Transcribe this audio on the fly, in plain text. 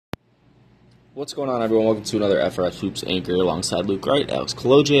What's going on, everyone? Welcome to another FRS Hoops Anchor alongside Luke Wright, Alex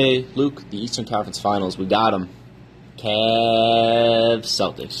Koloje. Luke, the Eastern Conference Finals, we got them. Cavs,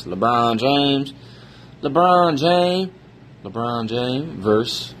 Celtics, LeBron James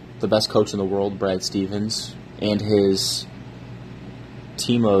versus the best coach in the world, Brad Stevens, and his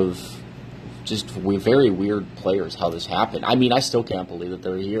team of just very weird players, how this happened. I mean, I still can't believe that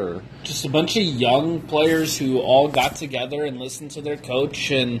they're here. Just a bunch of young players who all got together and listened to their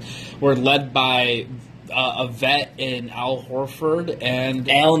coach and were led by a vet in Al Horford and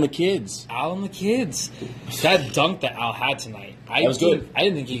Al and the kids. That dunk that Al had tonight. That was good. I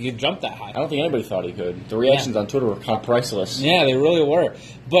didn't think he could jump that high. I don't think anybody thought he could. The reactions on Twitter were kind of priceless. Yeah, they really were.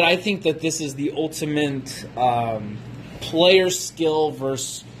 But I think that this is the ultimate player skill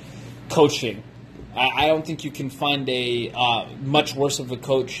versus coaching. I don't think you can find a much worse of a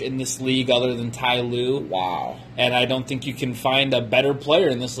coach in this league other than Ty Lue. Wow. And I don't think you can find a better player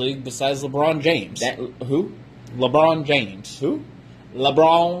in this league besides LeBron James. Who? LeBron James. Who?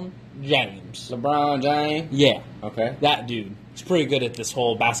 LeBron James. LeBron James? Yeah. Okay. That dude. He's pretty good at this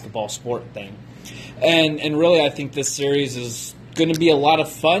whole basketball sport thing. And really, I think this series is going to be a lot of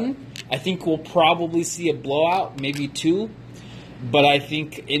fun. I think we'll probably see a blowout, maybe two. But I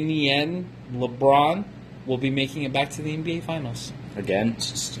think in the end, LeBron will be making it back to the NBA Finals. Again,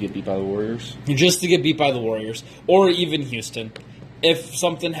 just to get beat by the Warriors? Just to get beat by the Warriors. Or even Houston. If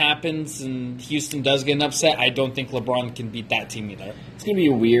something happens and Houston does get an upset, I don't think LeBron can beat that team either. It's going to be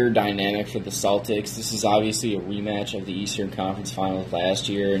a weird dynamic for the Celtics. This is obviously a rematch of the Eastern Conference Finals last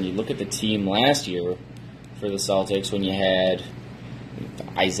year. And you look at the team last year for the Celtics when you had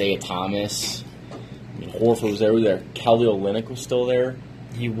Isaiah Thomas. Horford was there. Kelly Olynyk was still there.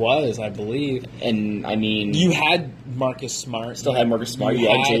 He was, I believe. And, I mean... You had Marcus Smart. Still had Marcus Smart. You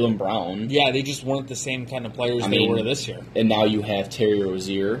had Jaylen Brown. Yeah, they just weren't the same kind of players they were this year. And now you have Terry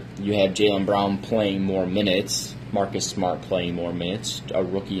Rozier. You have Jaylen Brown playing more minutes. Marcus Smart playing more minutes. A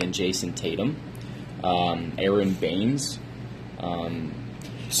rookie in Jason Tatum. Aaron Baines.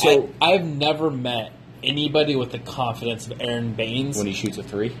 I've never met anybody with the confidence of Aaron Baines when he shoots a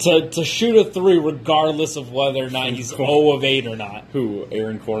three to shoot a three regardless of whether or not he's 0 of 8 or not. Who?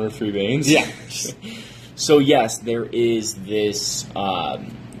 Aaron Corner 3 Baines? Yeah. So yes, there is this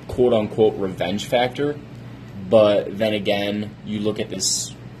quote unquote revenge factor, but then again, you look at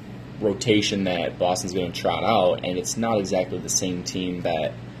this rotation that Boston's going to trot out, and it's not exactly the same team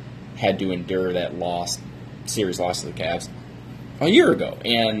that had to endure that series loss to the Cavs a year ago.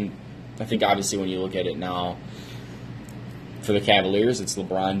 And I think obviously when you look at it now, for the Cavaliers, it's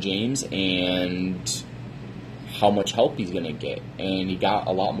LeBron James and how much help he's going to get. And he got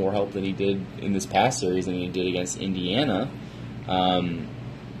a lot more help than he did in this past series than he did against Indiana. I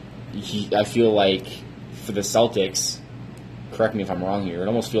feel like for the Celtics, correct me if I'm wrong here, it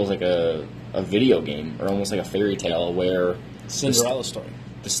almost feels like a video game or almost like a fairy tale where Cinderella story.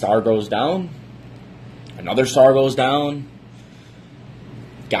 The star goes down, another star goes down,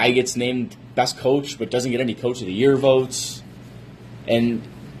 guy gets named best coach but doesn't get any coach of the year votes, and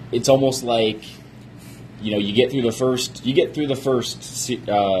it's almost like you get through the first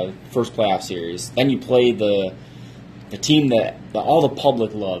playoff series, then you play the team that all the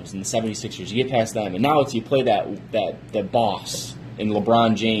public loves in the 76ers. You get past them, and now you play that boss in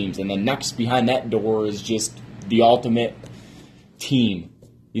LeBron James, and then next behind that door is just the ultimate team,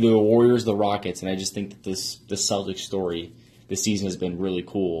 either the Warriors, the Rockets, and I just think that the Celtics story this season has been really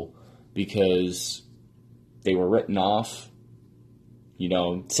cool because they were written off,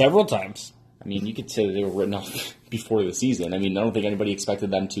 several times. I mean, you could say they were written off before the season. I mean, I don't think anybody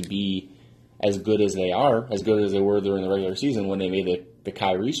expected them to be as good as they are, as good as they were during the regular season when they made the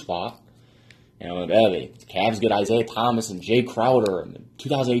Kyrie swap. The Cavs get Isaiah Thomas and Jay Crowder and the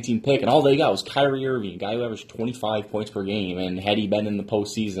 2018 pick, and all they got was Kyrie Irving, a guy who averaged 25 points per game, and had he been in the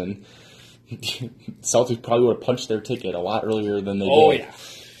postseason, Celtics probably would have punched their ticket a lot earlier than they did.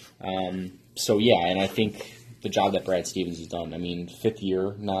 Oh, yeah. And I think the job that Brad Stevens has done, 5th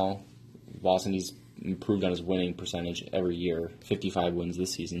year now, Boston, he's improved on his winning percentage every year, 55 wins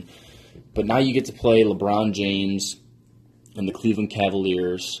this season. But now you get to play LeBron James and the Cleveland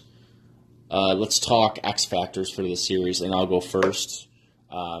Cavaliers. Let's talk X factors for this series, and I'll go first.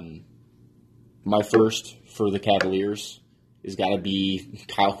 My first for the Cavaliers has got to be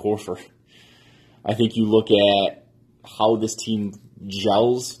Kyle Korver. I think you look at how this team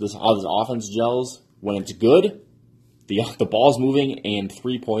gels, how this offense gels. When it's good, the ball's moving and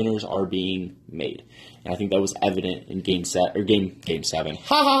 3-pointers are being made. And I think that was evident in Game 7.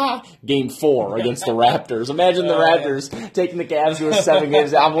 Game 4 against the Raptors. Imagine the Raptors taking the Cavs to a 7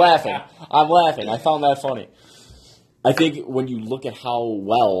 games. I'm laughing. I found that funny. I think when you look at how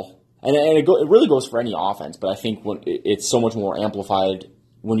well And it really goes for any offense, but I think it's so much more amplified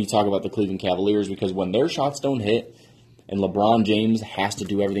when you talk about the Cleveland Cavaliers, because when their shots don't hit and LeBron James has to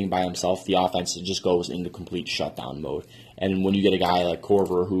do everything by himself, the offense just goes into complete shutdown mode. And when you get a guy like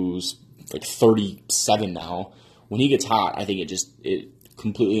Korver, who's like 37 now, when he gets hot, I think it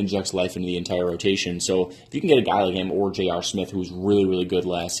completely injects life into the entire rotation. So if you can get a guy like him or J.R. Smith, who was really, really good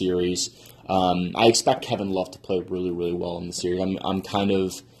last series, I expect Kevin Love to play really, really well in the series. I'm kind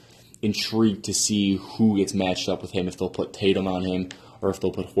of intrigued to see who gets matched up with him, if they'll put Tatum on him or if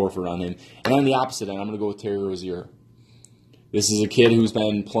they'll put Horford on him. And on the opposite end, I'm going to go with Terry Rozier. This is a kid who's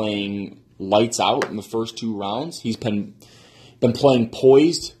been playing lights out in the first 2 rounds. He's been playing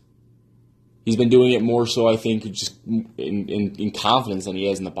poised. He's been doing it more so, I think, just in confidence than he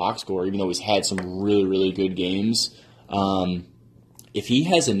has in the box score, even though he's had some really, really good games. If he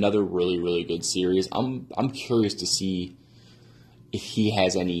has another really, really good series, I'm curious to see if he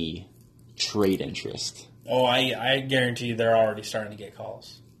has any trade interest. Oh, I guarantee you they're already starting to get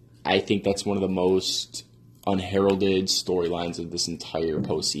calls. I think that's one of the most unheralded storylines of this entire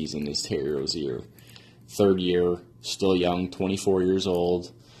postseason is Terry Rozier. 3rd year, still young, 24 years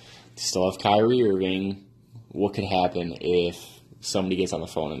old. Still have Kyrie Irving. What could happen if somebody gets on the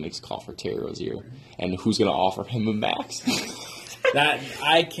phone and makes a call for Terry Rozier? And who's going to offer him a max? That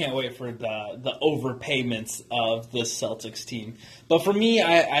I can't wait for the overpayments of this Celtics team. But for me,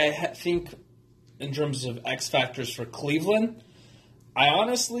 I think in terms of X factors for Cleveland,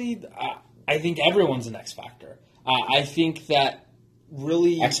 I think everyone's an X factor. I think that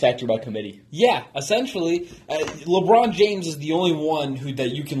really X factor by committee. Yeah, essentially, LeBron James is the only one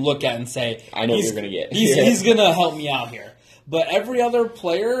that you can look at and say, I know what you're going to get. He's going to help me out here. But every other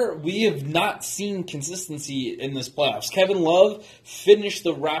player, we have not seen consistency in this playoffs. Kevin Love finished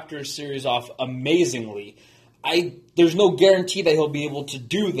the Raptors series off amazingly. There's no guarantee that he'll be able to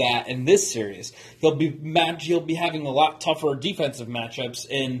do that in this series. He'll be having a lot tougher defensive matchups,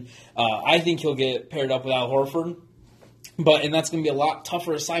 and I think he'll get paired up with Al Horford. And that's going to be a lot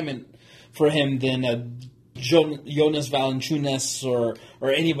tougher assignment for him than Jonas Valanciunas or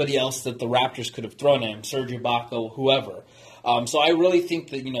anybody else that the Raptors could have thrown at him, Serge Ibaka, whoever. So I really think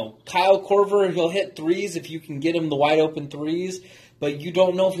that, Kyle Korver, he'll hit threes if you can get him the wide open threes, but you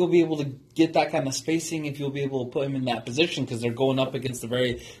don't know if you'll be able to get that kind of spacing, if you'll be able to put him in that position, because they're going up against a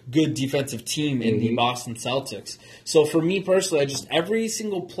very good defensive team in the Boston Celtics. So for me personally, every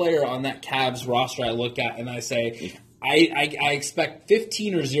single player on that Cavs roster I look at and I say, I expect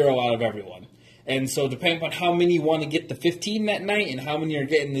 15 or 0 out of everyone. And so depending on how many want to get the 15 that night and how many are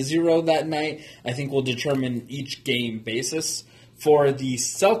getting the 0 that night, I think will determine each game basis. For the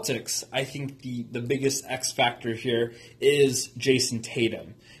Celtics, I think the biggest X factor here is Jason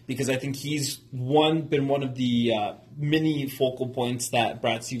Tatum, because I think he's been one of the many focal points that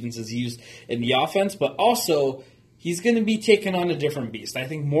Brad Stevens has used in the offense, but also he's going to be taking on a different beast. I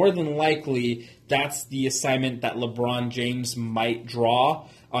think more than likely that's the assignment that LeBron James might draw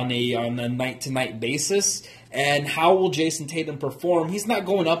on a night-to-night basis. And how will Jason Tatum perform? He's not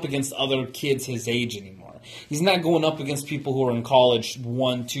going up against other kids his age anymore. He's not going up against people who were in college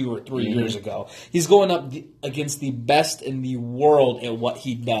 1, 2, or 3 years ago. He's going up against the best in the world at what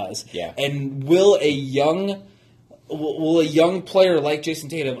he does. Yeah. And will a young player like Jason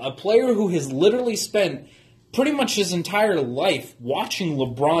Tatum, a player who has literally spent pretty much his entire life watching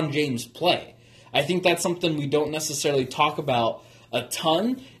LeBron James play, I think that's something we don't necessarily talk about a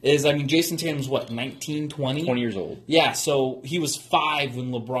ton. Jason Tatum's 19, 20? 20 years old. Yeah, so he was 5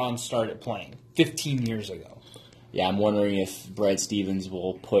 when LeBron started playing, 15 years ago. Yeah, I'm wondering if Brad Stevens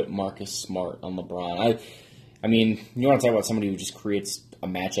will put Marcus Smart on LeBron. You want to talk about somebody who just creates a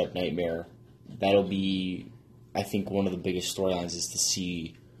matchup nightmare. That'll be, I think, one of the biggest storylines is to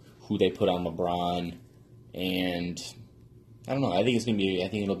see who they put on LeBron. And I don't know. I think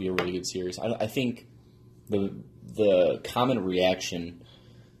it'll be a really good series. I think the common reaction,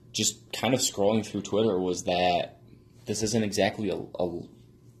 just kind of scrolling through Twitter, was that this isn't exactly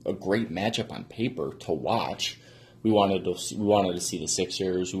a great matchup on paper to watch. We wanted to see the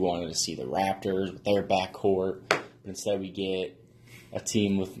Sixers. We wanted to see the Raptors with their backcourt. But instead we get a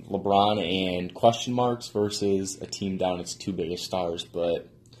team with LeBron and question marks versus a team down its 2 biggest stars. But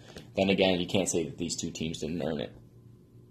then again, you can't say that these two teams didn't earn it.